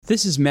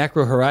This is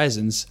Macro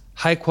Horizons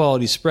High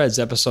Quality Spreads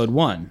Episode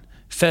 1,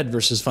 Fed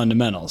versus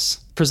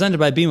Fundamentals, presented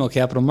by BMO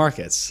Capital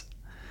Markets.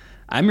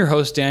 I'm your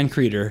host, Dan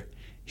Creeder,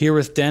 here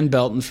with Dan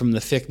Belton from the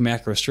FIC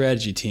Macro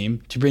Strategy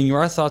team to bring you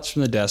our thoughts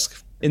from the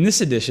desk. In this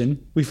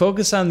edition, we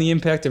focus on the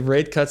impact of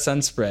rate cuts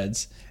on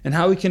spreads and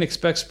how we can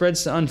expect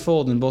spreads to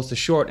unfold in both the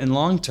short and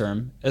long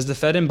term as the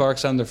Fed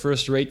embarks on their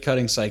first rate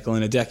cutting cycle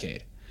in a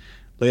decade.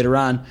 Later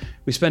on,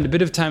 we spend a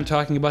bit of time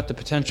talking about the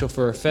potential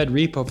for a Fed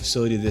repo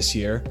facility this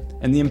year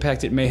and the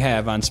impact it may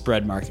have on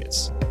spread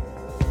markets.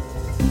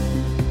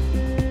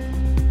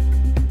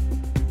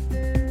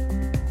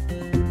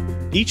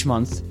 Each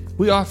month,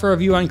 we offer a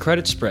view on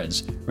credit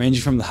spreads,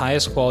 ranging from the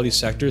highest quality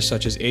sectors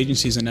such as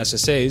agencies and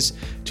SSAs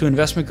to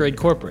investment-grade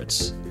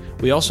corporates.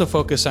 We also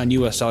focus on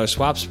U.S. dollar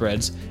swap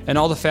spreads and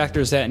all the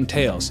factors that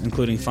entails,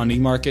 including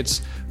funding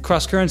markets,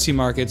 cross-currency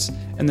markets,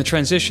 and the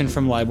transition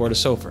from LIBOR to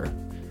SOFR.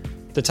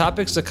 The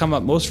topics that come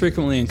up most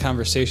frequently in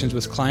conversations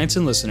with clients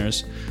and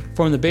listeners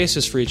form the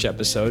basis for each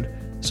episode,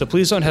 so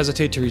please don't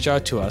hesitate to reach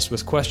out to us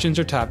with questions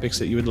or topics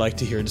that you would like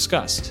to hear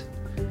discussed.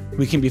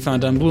 We can be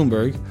found on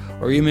Bloomberg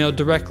or emailed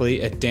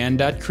directly at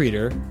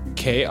dan.creeder,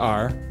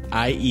 Krieter,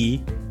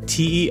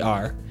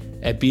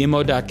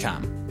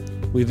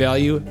 @bmo.com. We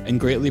value and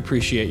greatly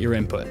appreciate your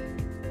input.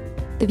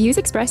 The views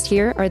expressed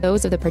here are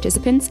those of the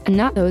participants and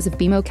not those of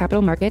BMO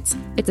Capital Markets,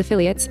 its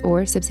affiliates,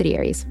 or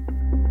subsidiaries.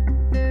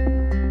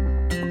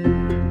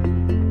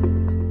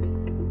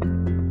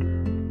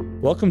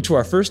 Welcome to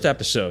our first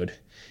episode.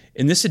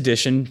 In this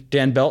edition,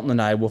 Dan Belton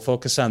and I will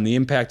focus on the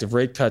impact of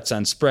rate cuts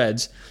on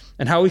spreads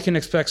and how we can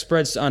expect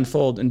spreads to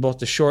unfold in both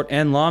the short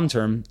and long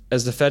term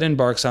as the Fed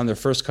embarks on their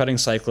first cutting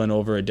cycle in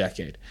over a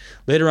decade.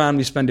 Later on,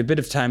 we spend a bit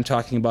of time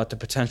talking about the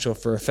potential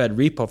for a Fed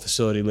repo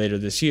facility later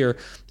this year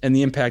and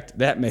the impact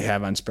that may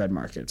have on spread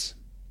markets.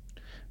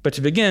 But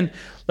to begin,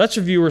 let's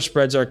review where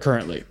spreads are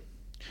currently.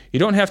 You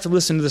don't have to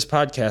listen to this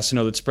podcast to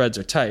know that spreads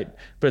are tight,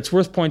 but it's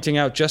worth pointing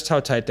out just how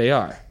tight they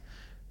are.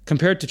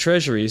 Compared to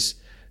treasuries,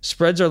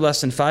 spreads are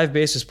less than 5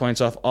 basis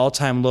points off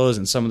all-time lows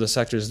in some of the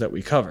sectors that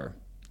we cover.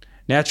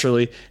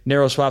 Naturally,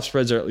 narrow swap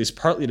spreads are at least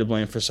partly to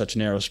blame for such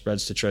narrow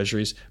spreads to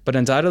treasuries, but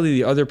undoubtedly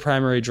the other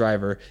primary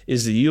driver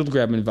is the yield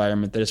grab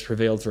environment that has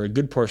prevailed for a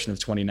good portion of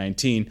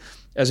 2019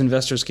 as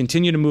investors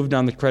continue to move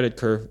down the credit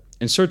curve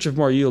in search of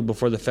more yield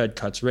before the Fed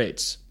cuts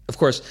rates. Of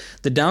course,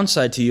 the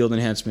downside to yield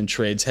enhancement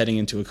trades heading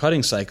into a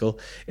cutting cycle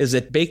is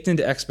that baked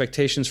into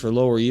expectations for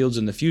lower yields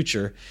in the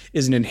future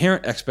is an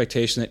inherent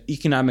expectation that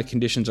economic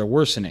conditions are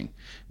worsening,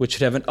 which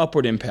should have an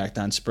upward impact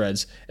on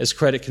spreads as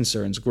credit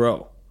concerns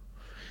grow.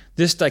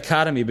 This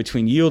dichotomy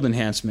between yield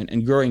enhancement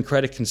and growing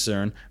credit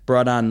concern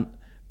brought on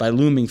by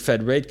looming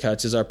Fed rate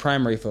cuts is our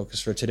primary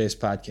focus for today's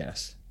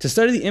podcast. To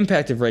study the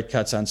impact of rate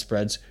cuts on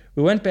spreads,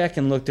 we went back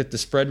and looked at the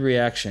spread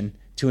reaction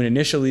to an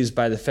initial ease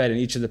by the Fed in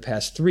each of the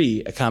past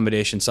 3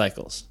 accommodation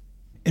cycles.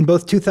 In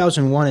both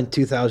 2001 and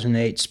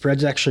 2008,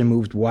 spreads actually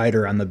moved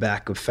wider on the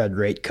back of Fed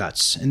rate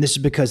cuts, and this is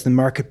because the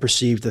market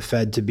perceived the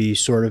Fed to be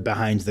sort of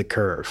behind the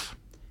curve.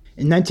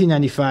 In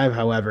 1995,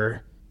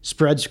 however,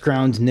 spreads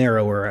ground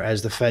narrower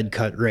as the Fed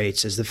cut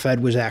rates, as the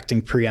Fed was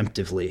acting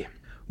preemptively.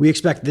 We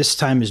expect this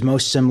time is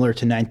most similar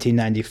to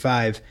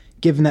 1995,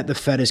 given that the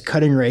Fed is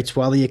cutting rates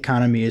while the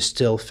economy is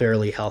still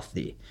fairly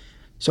healthy.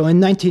 So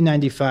in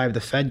 1995, the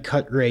Fed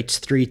cut rates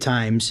 3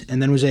 times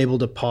and then was able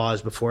to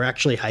pause before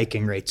actually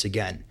hiking rates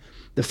again.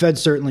 The Fed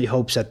certainly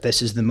hopes that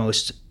this is the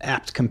most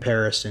apt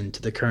comparison to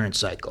the current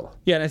cycle.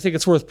 Yeah, and I think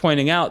it's worth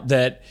pointing out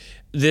that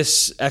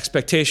this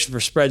expectation for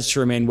spreads to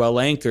remain well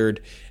anchored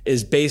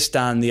is based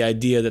on the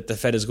idea that the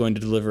Fed is going to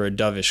deliver a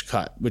dovish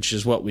cut, which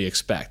is what we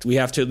expect. We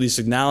have to at least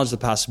acknowledge the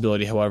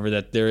possibility, however,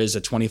 that there is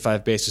a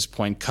 25 basis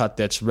point cut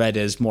that's read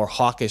as more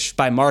hawkish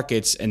by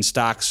markets and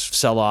stocks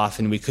sell off,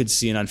 and we could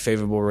see an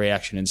unfavorable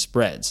reaction in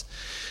spreads.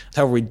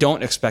 However, we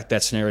don't expect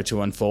that scenario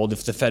to unfold.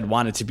 If the Fed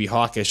wanted to be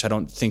hawkish, I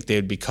don't think they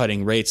would be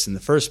cutting rates in the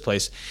first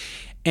place.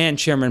 And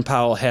Chairman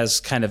Powell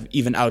has kind of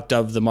even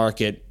outdubbed the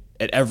market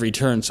at every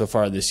turn so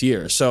far this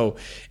year. So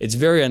it's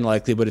very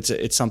unlikely, but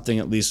it's something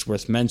at least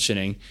worth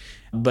mentioning.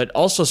 But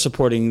also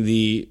supporting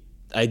the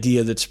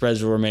idea that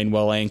spreads will remain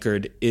well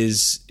anchored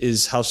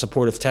is how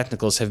supportive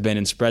technicals have been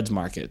in spreads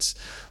markets.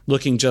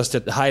 Looking just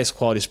at the highest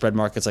quality spread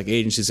markets like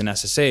agencies and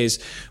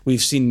SSAs,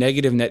 we've seen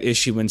negative net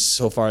issuance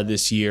so far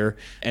this year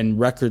and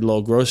record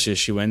low gross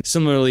issuance.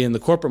 Similarly, in the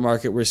corporate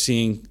market, we're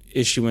seeing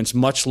issuance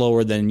much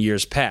lower than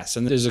years past.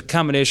 And there's a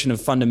combination of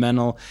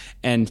fundamental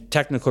and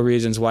technical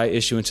reasons why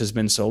issuance has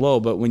been so low.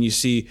 But when you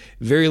see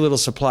very little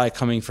supply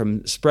coming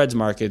from spreads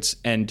markets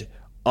and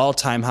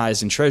all-time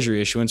highs in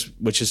treasury issuance,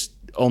 which is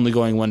only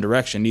going one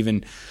direction,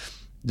 even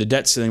the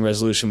debt ceiling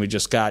resolution we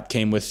just got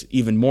came with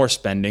even more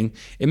spending,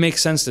 it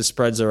makes sense that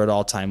spreads are at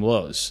all-time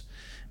lows.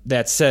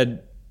 That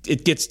said,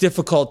 it gets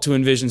difficult to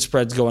envision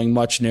spreads going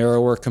much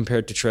narrower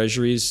compared to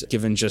treasuries,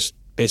 given just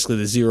basically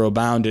the zero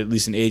bound, at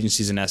least in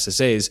agencies and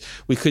SSAs.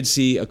 We could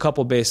see a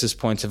couple basis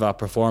points of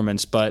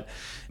outperformance, but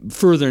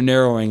further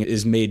narrowing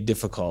is made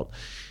difficult.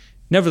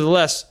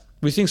 Nevertheless,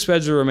 we think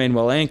spreads will remain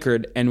well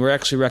anchored, and we're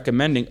actually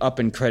recommending up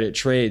in credit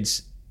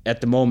trades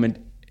at the moment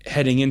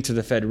heading into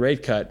the Fed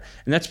rate cut.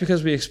 And that's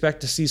because we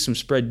expect to see some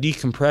spread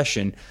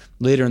decompression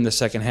later in the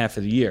second half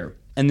of the year.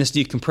 And this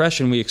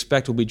decompression we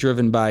expect will be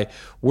driven by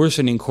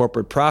worsening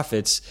corporate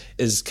profits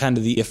as kind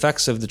of the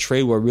effects of the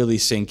trade war really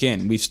sink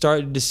in. We've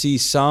started to see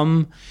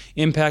some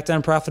impact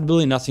on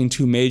profitability, nothing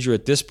too major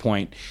at this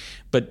point.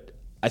 But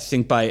I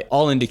think by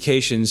all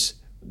indications,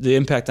 the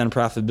impact on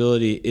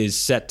profitability is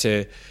set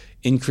to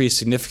increase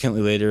significantly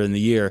later in the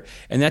year.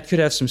 And that could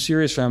have some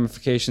serious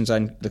ramifications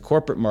on the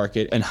corporate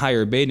market and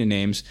higher beta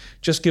names,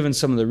 just given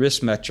some of the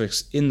risk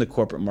metrics in the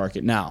corporate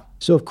market now.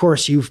 So, of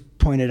course, you've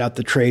pointed out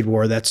the trade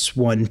war. That's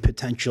one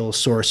potential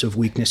source of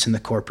weakness in the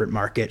corporate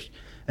market.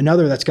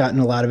 Another that's gotten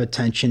a lot of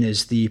attention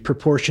is the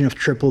proportion of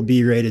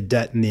BBB rated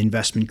debt in the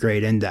investment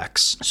grade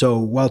index. So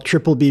while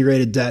BBB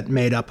rated debt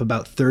made up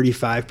about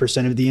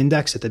 35% of the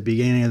index at the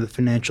beginning of the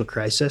financial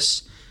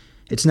crisis,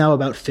 it's now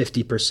about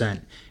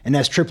 50%. And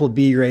as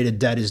BBB rated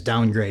debt is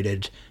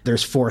downgraded,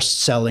 there's forced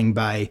selling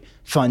by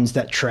funds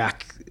that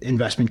track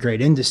investment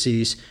grade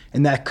indices,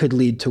 and that could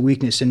lead to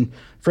weakness. And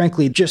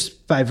frankly,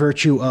 just by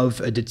virtue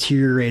of a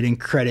deteriorating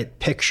credit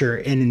picture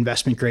in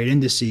investment grade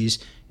indices,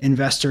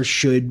 investors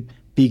should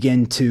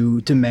begin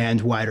to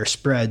demand wider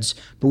spreads,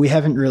 but we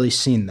haven't really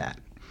seen that.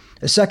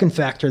 A second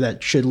factor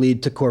that should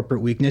lead to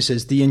corporate weakness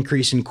is the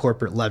increase in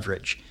corporate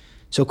leverage.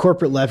 So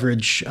corporate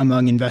leverage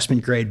among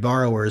investment grade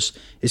borrowers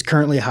is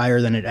currently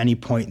higher than at any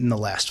point in the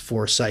last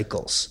 4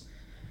 cycles.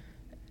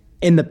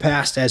 In the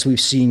past, as we've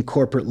seen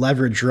corporate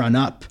leverage run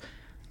up,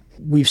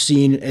 we've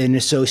seen an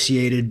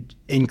associated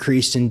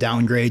increase in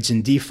downgrades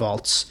and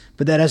defaults,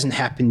 but that hasn't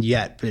happened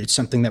yet. But it's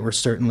something that we're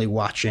certainly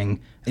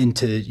watching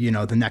into,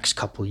 the next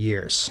couple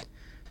years.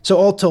 So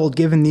all told,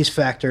 given these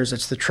factors,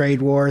 it's the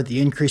trade war,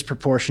 the increased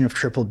proportion of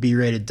BBB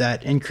rated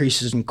debt,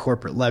 increases in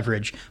corporate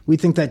leverage. We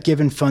think that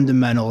given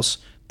fundamentals,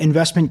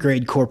 investment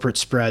grade corporate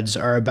spreads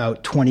are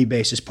about 20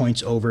 basis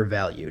points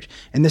overvalued.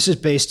 And this is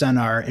based on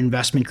our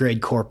investment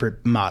grade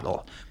corporate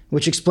model,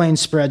 which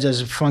explains spreads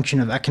as a function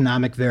of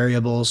economic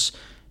variables,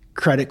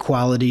 credit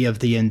quality of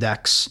the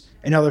index,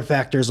 and other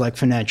factors like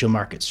financial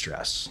market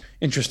stress.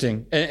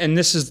 Interesting. And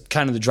this is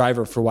kind of the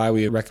driver for why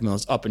we recommend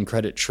those up in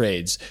credit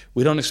trades.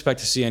 We don't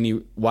expect to see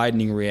any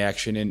widening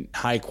reaction in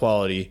high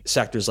quality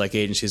sectors like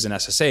agencies and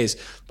SSAs,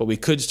 but we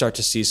could start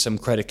to see some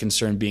credit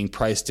concern being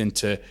priced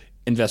into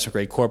investment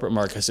grade corporate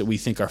markets that we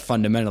think are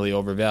fundamentally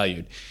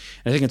overvalued.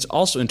 And I think it's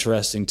also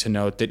interesting to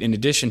note that in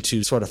addition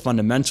to sort of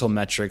fundamental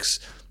metrics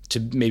to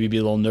maybe be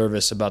a little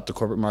nervous about the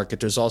corporate market,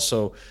 there's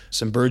also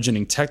some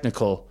burgeoning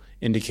technical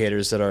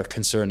indicators that are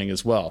concerning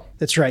as well.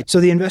 That's right. So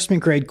the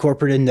investment grade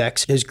corporate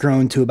index has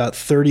grown to about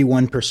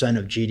 31%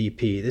 of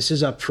GDP. This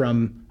is up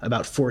from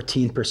about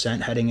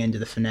 14% heading into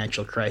the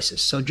financial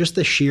crisis. So just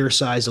the sheer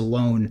size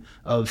alone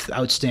of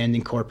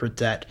outstanding corporate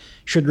debt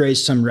should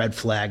raise some red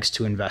flags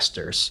to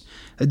investors.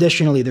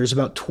 Additionally, there's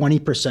about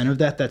 20% of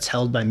that that's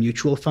held by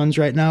mutual funds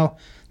right now.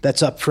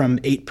 That's up from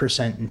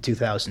 8% in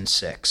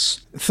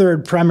 2006.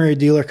 Third, primary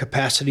dealer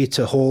capacity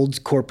to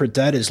hold corporate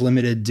debt is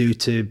limited due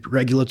to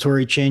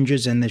regulatory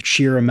changes and the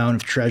sheer amount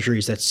of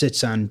treasuries that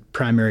sits on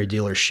primary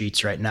dealer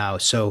sheets right now.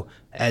 So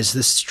as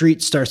the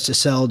street starts to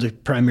sell to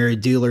primary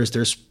dealers,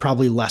 there's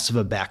probably less of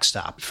a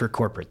backstop for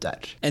corporate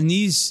debt. And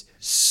these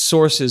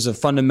sources of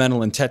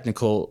fundamental and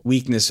technical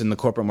weakness in the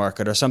corporate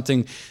market are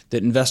something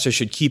that investors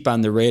should keep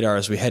on their radar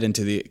as we head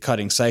into the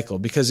cutting cycle.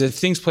 Because if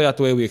things play out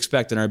the way we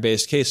expect in our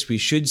base case, we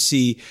should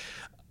see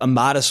a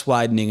modest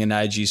widening in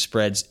IG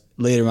spreads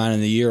later on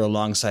in the year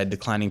alongside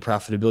declining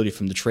profitability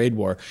from the trade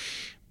war.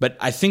 But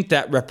I think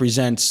that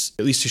represents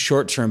at least a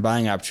short-term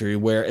buying opportunity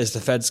where as the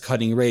Fed's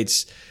cutting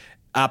rates,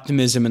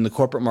 optimism in the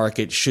corporate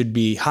market should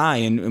be high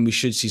and we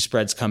should see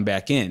spreads come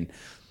back in.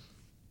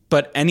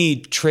 But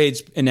any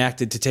trades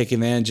enacted to take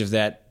advantage of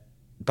that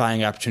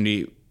buying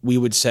opportunity, we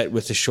would set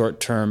with a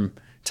short-term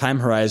time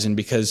horizon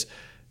because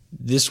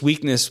this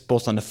weakness,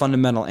 both on the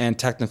fundamental and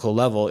technical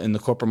level in the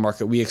corporate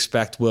market, we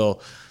expect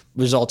will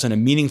result in a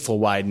meaningful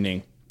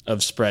widening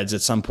of spreads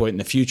at some point in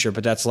the future,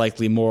 but that's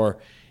likely more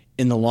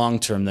in the long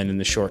term than in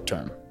the short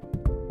term.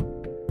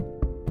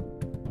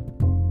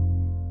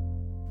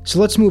 So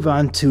let's move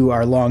on to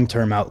our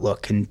long-term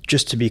outlook. And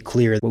just to be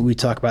clear, what we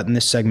talk about in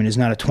this segment is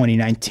not a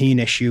 2019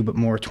 issue, but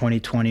more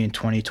 2020 and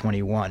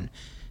 2021.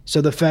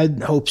 So the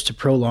Fed hopes to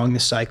prolong the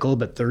cycle,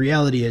 but the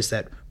reality is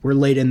that we're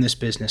late in this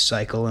business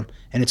cycle,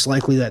 and it's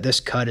likely that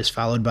this cut is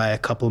followed by a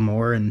couple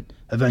more and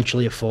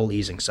eventually a full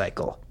easing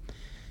cycle.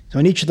 So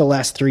in each of the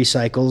last 3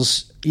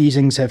 cycles,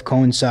 easings have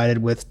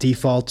coincided with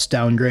defaults,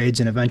 downgrades,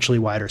 and eventually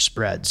wider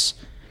spreads.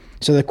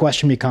 So the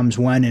question becomes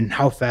when and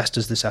how fast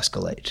does this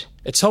escalate?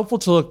 It's helpful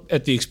to look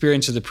at the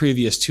experience of the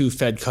previous 2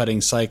 Fed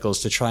cutting cycles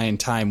to try and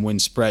time when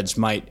spreads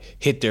might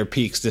hit their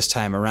peaks this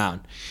time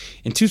around.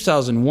 In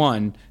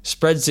 2001,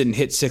 spreads didn't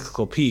hit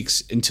cyclical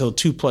peaks until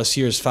 2+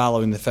 years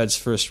following the Fed's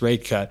first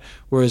rate cut,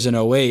 whereas in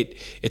 2008,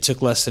 it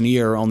took less than a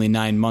year or only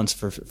 9 months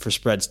for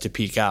spreads to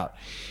peak out.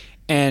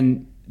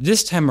 And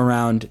this time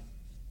around,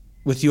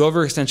 with the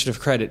overextension of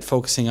credit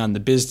focusing on the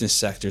business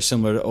sector,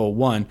 similar to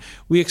 2001,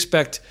 we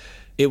expect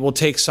it will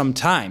take some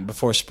time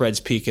before spreads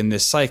peak in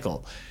this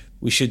cycle.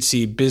 we should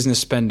see business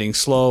spending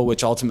slow,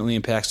 which ultimately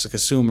impacts the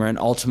consumer and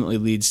ultimately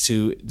leads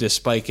to the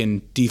spike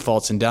in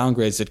defaults and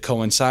downgrades that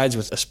coincides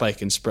with a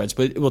spike in spreads.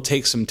 But it will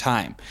take some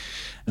time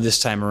this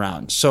time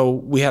around. So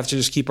we have to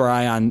just keep our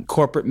eye on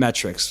corporate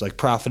metrics like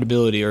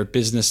profitability or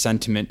business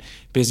sentiment,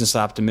 business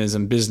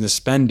optimism, business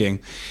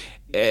spending,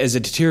 as a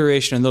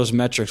deterioration in those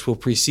metrics will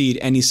precede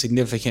any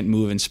significant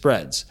move in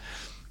spreads.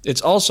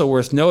 It's also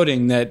worth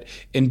noting that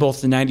in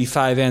both the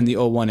 95 and the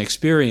 01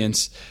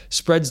 experience,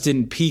 spreads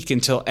didn't peak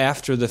until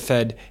after the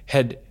Fed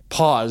had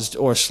paused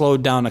or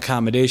slowed down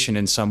accommodation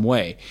in some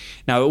way.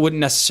 Now, it wouldn't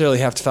necessarily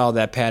have to follow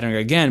that pattern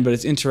again, but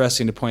it's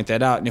interesting to point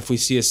that out. And if we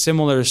see a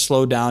similar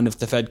slowdown, if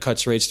the Fed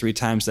cuts rates 3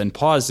 times then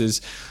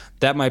pauses,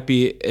 that might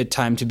be a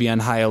time to be on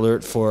high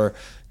alert for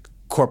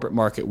corporate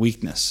market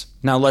weakness.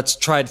 Now, let's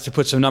try to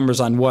put some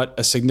numbers on what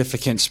a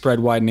significant spread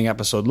widening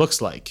episode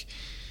looks like.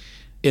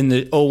 In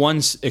the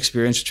 01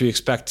 experience, which we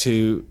expect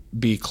to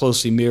be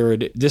closely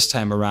mirrored this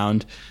time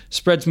around,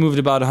 spreads moved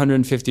about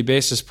 150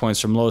 basis points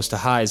from lows to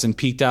highs and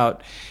peaked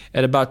out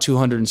at about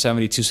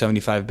 270,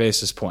 275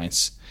 basis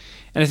points.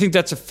 And I think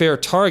that's a fair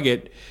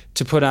target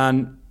to put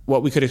on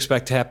what we could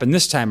expect to happen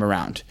this time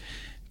around.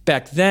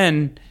 Back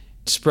then,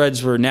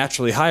 spreads were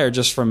naturally higher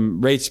just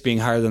from rates being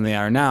higher than they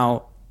are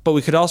now, but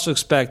we could also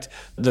expect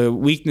the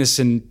weakness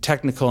in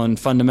technical and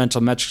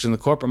fundamental metrics in the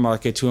corporate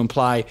market to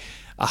imply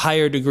a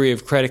higher degree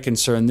of credit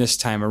concern this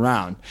time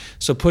around.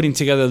 So putting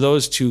together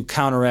those two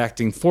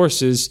counteracting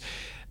forces,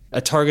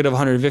 a target of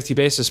 150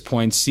 basis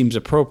points seems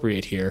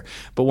appropriate here.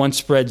 But once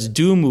spreads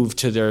do move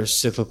to their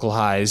cyclical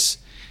highs,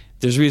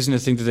 there's reason to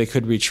think that they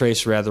could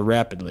retrace rather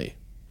rapidly.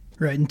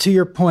 Right. And to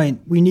your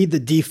point, we need the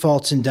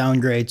defaults and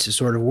downgrades to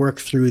sort of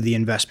work through the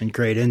investment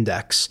grade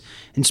index.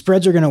 And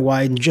spreads are going to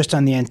widen just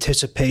on the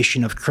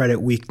anticipation of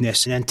credit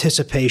weakness and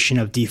anticipation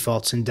of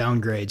defaults and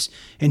downgrades.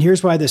 And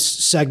here's why this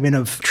segment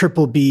of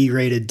BBB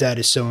rated debt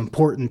is so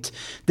important.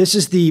 This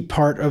is the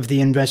part of the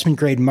investment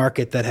grade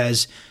market that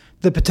has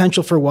the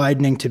potential for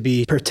widening to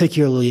be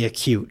particularly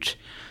acute.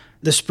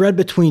 The spread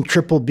between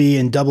BBB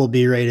and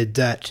BB rated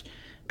debt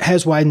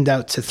has widened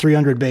out to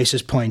 300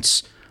 basis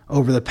points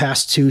over the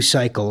past 2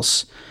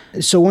 cycles.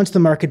 So once the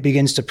market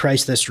begins to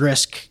price this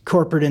risk,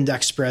 corporate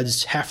index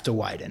spreads have to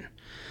widen.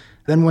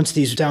 Then once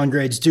these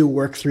downgrades do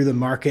work through the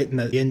market and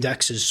the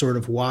index is sort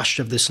of washed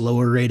of this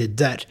lower rated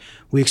debt,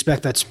 we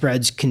expect that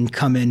spreads can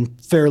come in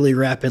fairly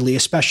rapidly,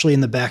 especially in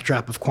the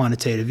backdrop of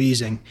quantitative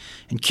easing.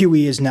 And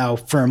QE is now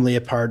firmly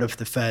a part of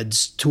the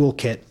Fed's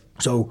toolkit.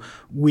 So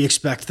we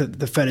expect that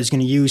the Fed is going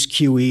to use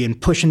QE and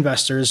push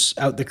investors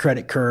out the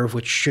credit curve,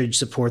 which should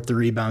support the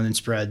rebound in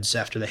spreads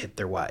after they hit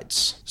their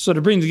wides. So to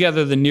bring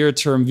together the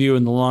near-term view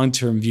and the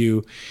long-term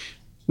view,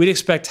 we'd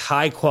expect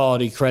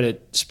high-quality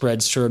credit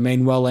spreads to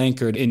remain well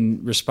anchored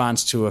in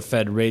response to a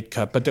Fed rate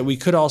cut, but that we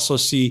could also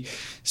see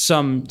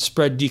some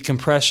spread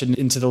decompression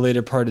into the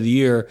later part of the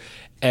year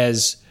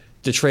as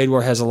the trade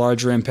war has a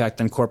larger impact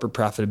on corporate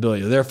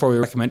profitability. Therefore, we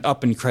recommend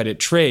up in credit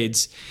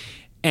trades.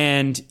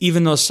 And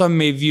even though some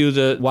may view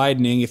the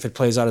widening, if it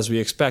plays out as we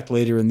expect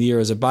later in the year,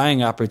 as a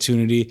buying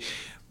opportunity,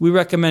 we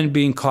recommend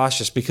being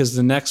cautious because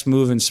the next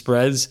move in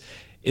spreads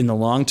in the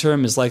long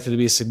term is likely to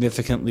be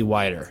significantly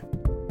wider.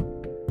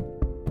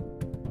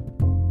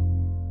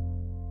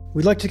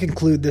 We'd like to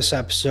conclude this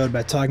episode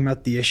by talking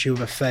about the issue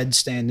of a Fed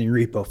standing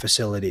repo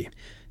facility.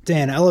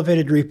 Dan,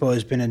 elevated repo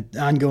has been an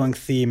ongoing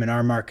theme in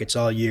our markets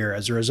all year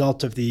as a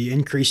result of the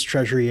increased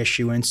Treasury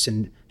issuance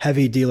and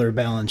heavy dealer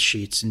balance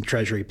sheets and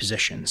Treasury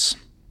positions.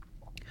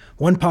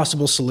 One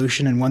possible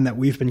solution, and one that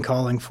we've been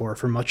calling for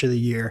much of the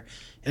year,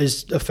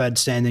 is a Fed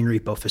standing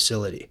repo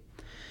facility.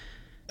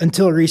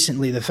 Until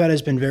recently, the Fed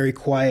has been very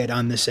quiet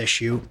on this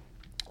issue,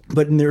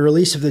 but in the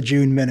release of the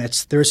June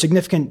minutes, there was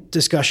significant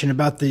discussion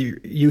about the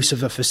use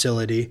of a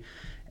facility,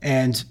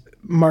 and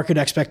market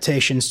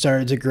expectations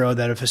started to grow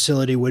that a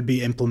facility would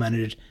be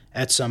implemented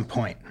at some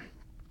point.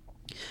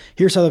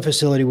 Here's how the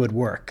facility would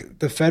work.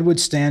 The Fed would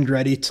stand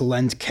ready to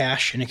lend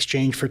cash in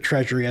exchange for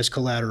Treasury as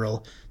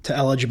collateral to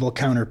eligible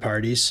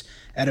counterparties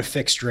at a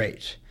fixed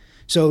rate.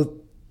 So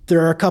there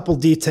are a couple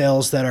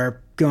details that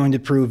are going to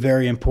prove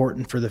very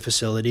important for the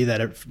facility that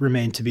have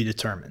remained to be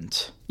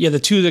determined. Yeah, the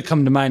two that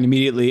come to mind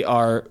immediately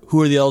are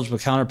who are the eligible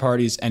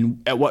counterparties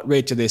and at what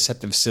rate do they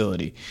set the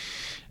facility.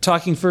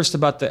 Talking first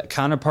about the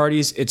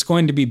counterparties, it's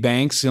going to be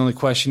banks. The only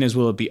question is,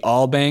 will it be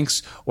all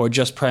banks or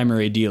just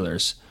primary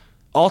dealers?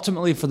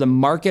 Ultimately, for the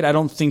market, I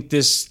don't think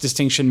this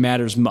distinction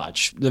matters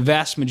much. The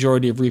vast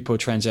majority of repo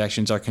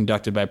transactions are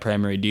conducted by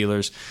primary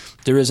dealers.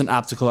 There is an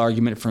optical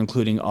argument for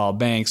including all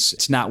banks.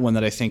 It's not one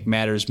that I think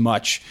matters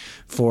much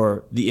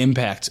for the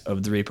impact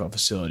of the repo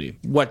facility.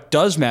 What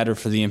does matter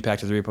for the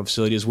impact of the repo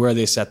facility is where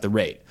they set the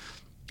rate.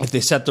 If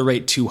they set the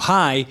rate too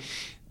high,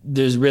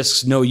 there's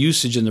risks no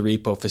usage in the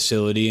repo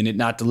facility and it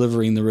not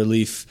delivering the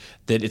relief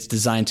that it's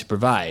designed to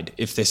provide.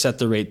 If they set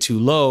the rate too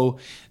low,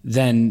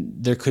 then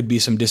there could be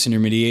some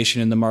disintermediation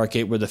in the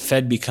market where the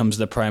Fed becomes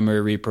the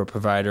primary repo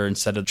provider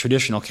instead of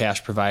traditional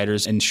cash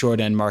providers, and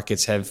short-end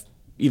markets have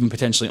even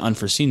potentially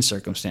unforeseen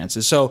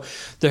circumstances. So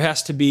there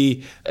has to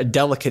be a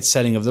delicate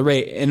setting of the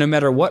rate. And no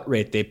matter what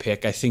rate they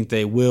pick, I think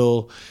they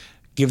will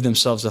give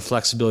themselves the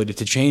flexibility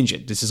to change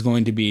it. This is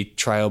going to be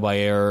trial by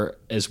error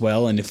as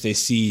well. And if they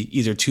see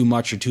either too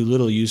much or too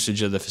little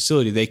usage of the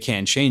facility, they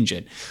can change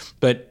it.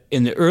 But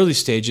in the early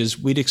stages,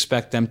 we'd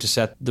expect them to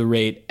set the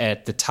rate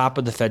at the top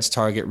of the Fed's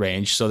target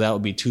range. So that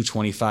would be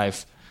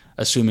 225,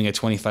 assuming a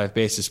 25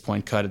 basis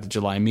point cut at the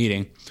July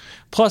meeting,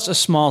 plus a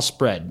small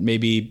spread,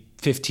 maybe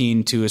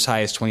 15 to as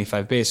high as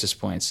 25 basis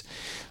points.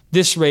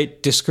 This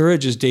rate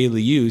discourages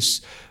daily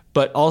use,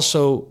 but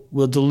also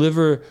will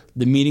deliver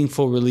the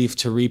meaningful relief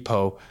to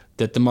repo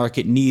that the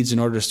market needs in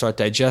order to start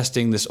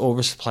digesting this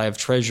oversupply of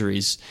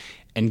treasuries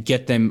and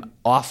get them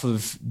off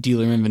of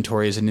dealer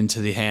inventories and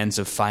into the hands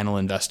of final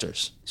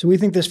investors. So we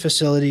think this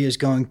facility is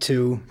going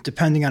to,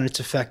 depending on its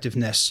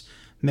effectiveness,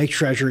 make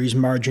treasuries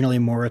marginally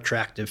more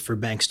attractive for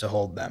banks to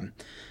hold them.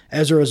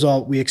 As a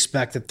result, we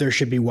expect that there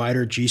should be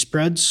wider G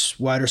spreads,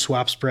 wider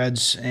swap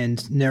spreads,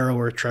 and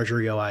narrower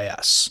treasury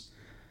OIS.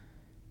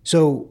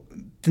 So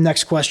the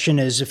next question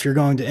is, if you're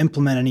going to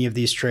implement any of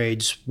these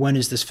trades, when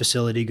is this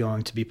facility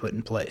going to be put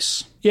in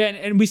place? Yeah,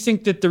 and we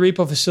think that the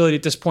repo facility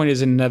at this point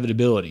is an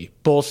inevitability,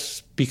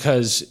 both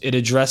because it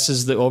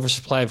addresses the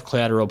oversupply of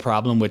collateral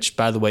problem, which,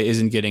 by the way,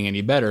 isn't getting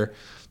any better.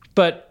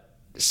 But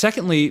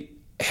secondly,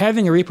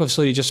 having a repo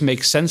facility just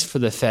makes sense for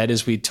the Fed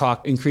as we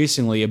talk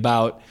increasingly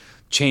about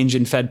change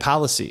in Fed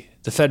policy.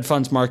 The Fed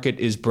funds market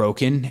is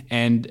broken,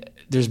 and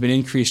there's been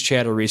increased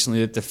chatter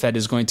recently that the Fed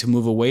is going to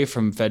move away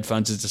from Fed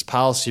funds as its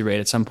policy rate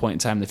at some point in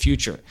time in the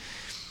future.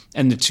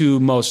 And the two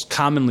most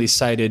commonly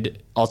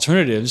cited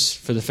alternatives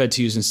for the Fed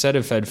to use instead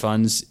of Fed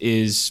funds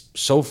is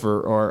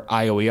SOFR or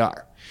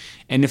IOER.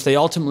 And if they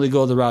ultimately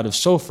go the route of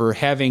SOFR,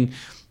 having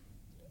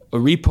a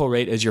repo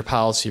rate as your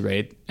policy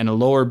rate and a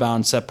lower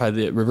bound set by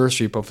the reverse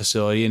repo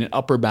facility and an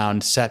upper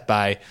bound set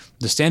by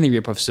the standing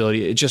repo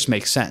facility, it just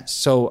makes sense.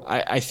 So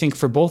I think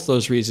for both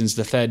those reasons,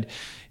 the Fed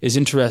is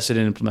interested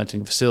in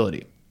implementing a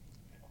facility.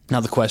 Now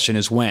the question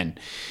is when.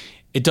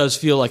 It does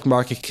feel like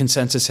market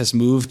consensus has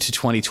moved to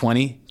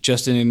 2020,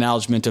 just in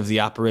acknowledgement of the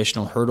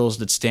operational hurdles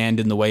that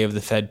stand in the way of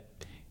the Fed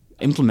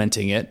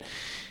implementing it.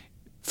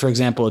 For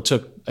example, it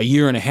took a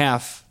year and a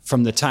half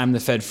from the time the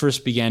Fed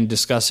first began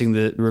discussing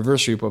the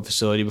reverse repo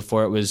facility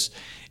before it was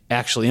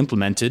actually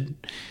implemented.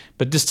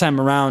 But this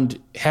time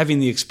around, having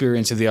the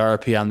experience of the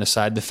RRP on the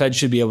side, the Fed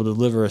should be able to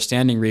deliver a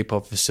standing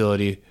repo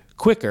facility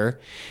quicker.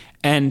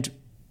 And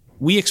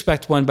we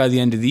expect one by the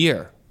end of the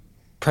year,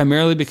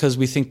 primarily because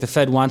we think the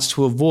Fed wants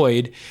to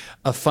avoid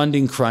a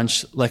funding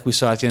crunch like we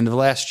saw at the end of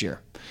last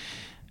year.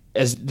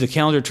 As the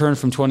calendar turned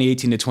from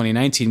 2018 to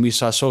 2019, we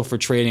saw SOFR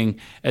trading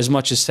as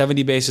much as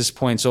 70 basis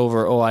points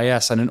over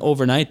OIS on an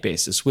overnight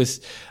basis,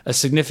 with a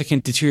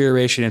significant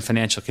deterioration in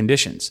financial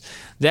conditions.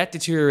 That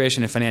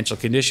deterioration in financial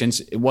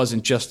conditions, it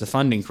wasn't just the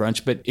funding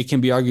crunch, but it can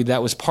be argued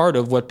that was part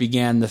of what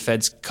began the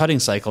Fed's cutting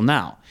cycle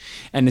now.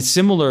 And a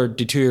similar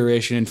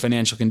deterioration in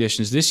financial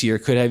conditions this year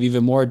could have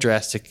even more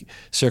drastic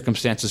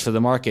circumstances for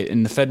the market,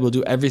 and the Fed will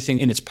do everything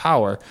in its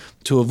power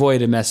to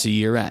avoid a messy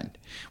year end,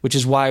 which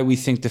is why we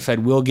think the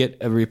Fed will get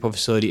a repo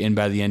facility in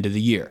by the end of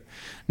the year.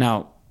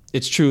 Now,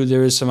 it's true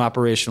there is some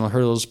operational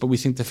hurdles, but we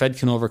think the Fed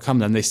can overcome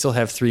them. They still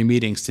have 3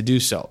 meetings to do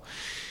so.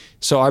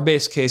 So our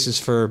base case is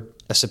for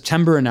a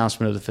September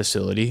announcement of the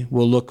facility.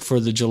 We'll look for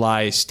the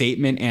July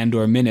statement and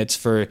or minutes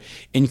for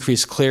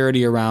increased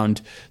clarity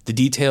around the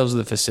details of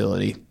the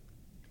facility.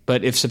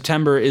 But if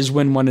September is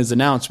when one is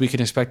announced, we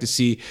can expect to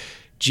see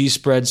G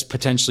spreads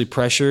potentially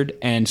pressured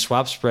and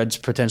swap spreads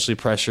potentially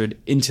pressured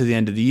into the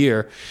end of the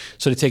year.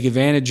 So to take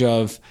advantage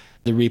of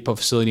the repo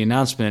facility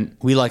announcement,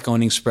 we like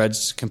owning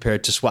spreads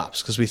compared to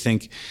swaps because we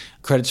think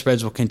credit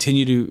spreads will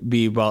continue to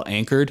be well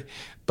anchored,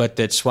 but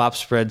that swap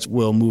spreads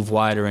will move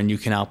wider and you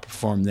can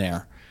outperform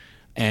there.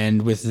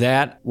 And with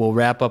that, we'll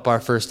wrap up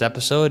our first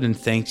episode, and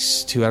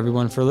thanks to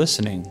everyone for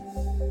listening.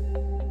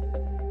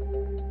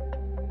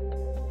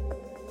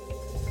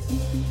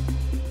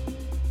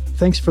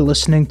 Thanks for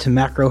listening to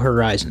Macro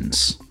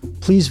Horizons.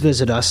 Please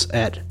visit us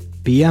at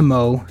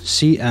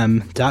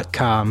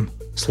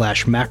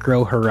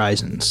bmocm.com/macro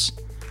horizons.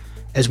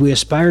 As we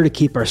aspire to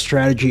keep our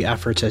strategy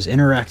efforts as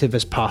interactive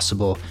as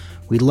possible,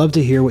 we'd love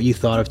to hear what you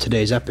thought of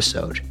today's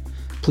episode.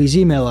 Please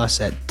email us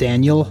at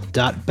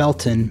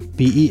daniel.belton,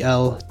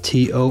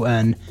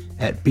 BELTON,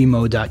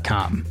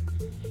 @bmo.com.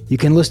 You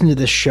can listen to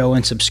this show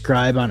and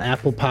subscribe on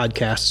Apple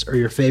Podcasts or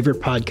your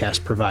favorite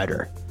podcast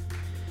provider.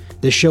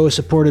 This show is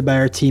supported by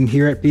our team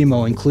here at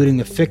BMO, including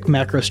the FIC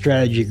Macro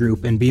Strategy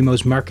Group and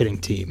BMO's marketing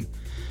team.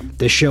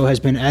 This show has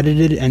been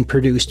edited and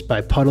produced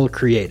by Puddle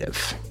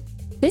Creative.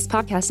 This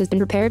podcast has been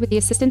prepared with the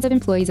assistance of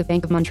employees of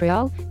Bank of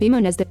Montreal, BMO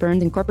Nesbitt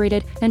Burns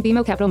Incorporated, and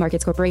BMO Capital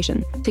Markets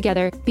Corporation.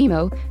 Together,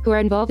 BMO, who are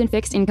involved in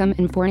fixed income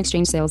and foreign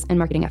exchange sales and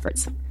marketing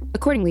efforts.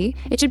 Accordingly,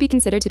 it should be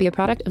considered to be a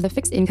product of the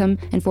fixed income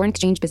and foreign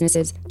exchange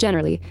businesses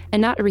generally,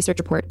 and not a research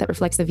report that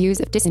reflects the views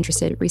of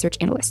disinterested research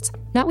analysts.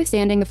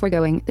 Notwithstanding the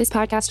foregoing, this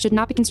podcast should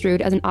not be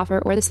construed as an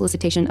offer or the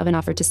solicitation of an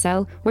offer to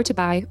sell or to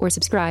buy or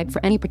subscribe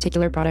for any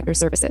particular product or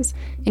services,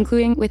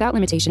 including, without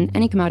limitation,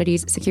 any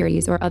commodities,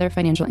 securities, or other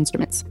financial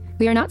instruments.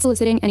 We are not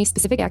soliciting any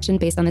specific action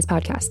based on this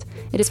podcast.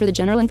 It is for the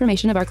general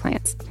information of our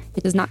clients.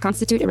 It does not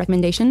constitute a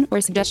recommendation or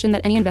a suggestion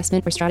that any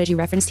investment or strategy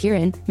referenced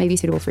herein may be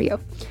suitable for you.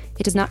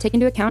 It does not take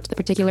into account the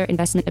particular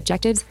investment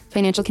objectives,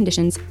 financial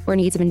conditions, or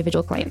needs of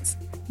individual clients.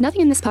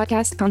 Nothing in this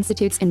podcast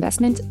constitutes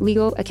investment,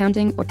 legal,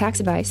 accounting, or tax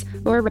advice,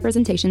 or a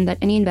representation that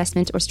any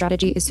investment or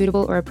strategy is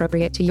suitable or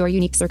appropriate to your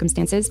unique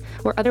circumstances,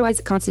 or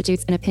otherwise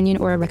constitutes an opinion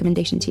or a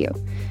recommendation to you.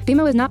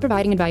 BMO is not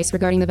providing advice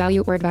regarding the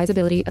value or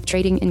advisability of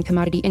trading in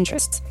commodity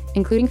interests,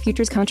 including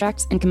futures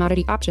contracts and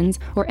commodity options,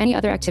 or any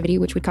other activity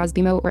which would cause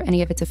BMO or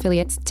any of its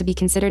affiliates to be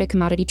considered a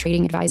commodity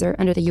trading advisor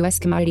under the U.S.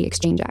 Commodity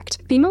Exchange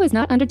Act. BMO is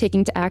not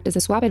undertaking to act as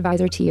a swap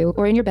advisor to you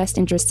or in your best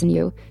interests in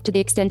you, to the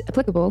extent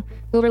applicable,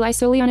 will rely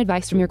solely on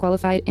advice from your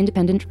qualified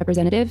independent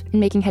representative in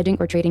making hedging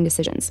or trading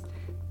decisions.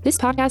 This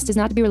podcast is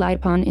not to be relied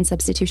upon in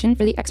substitution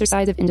for the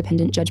exercise of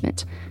independent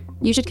judgment.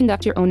 You should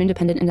conduct your own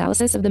independent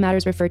analysis of the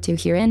matters referred to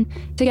herein,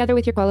 together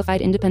with your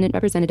qualified independent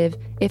representative,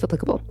 if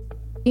applicable.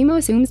 BMO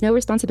assumes no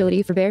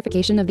responsibility for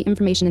verification of the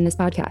information in this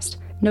podcast.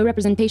 No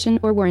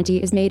representation or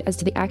warranty is made as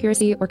to the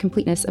accuracy or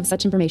completeness of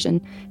such information,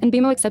 and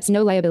BMO accepts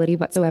no liability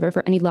whatsoever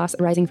for any loss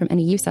arising from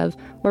any use of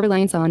or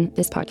reliance on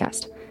this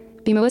podcast.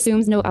 BMO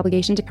assumes no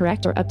obligation to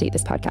correct or update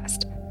this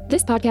podcast.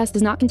 This podcast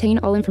does not contain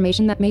all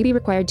information that may be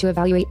required to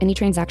evaluate any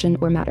transaction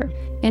or matter,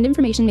 and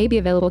information may be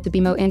available to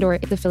BMO and/or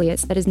its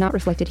affiliates that is not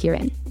reflected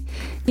herein.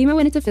 BMO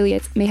and its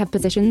affiliates may have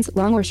positions,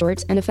 long or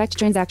short, and affect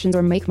transactions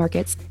or make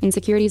markets in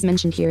securities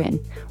mentioned herein,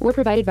 or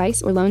provide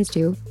advice or loans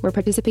to, or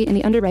participate in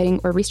the underwriting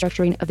or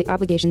restructuring of the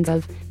obligations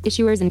of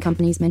issuers and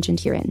companies mentioned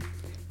herein.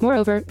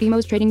 Moreover,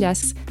 BMO's trading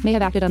desks may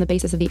have acted on the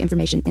basis of the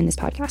information in this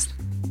podcast.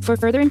 For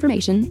further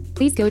information,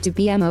 please go to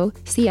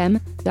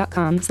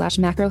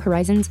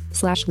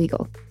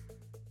bmocm.com/macrohorizons/legal.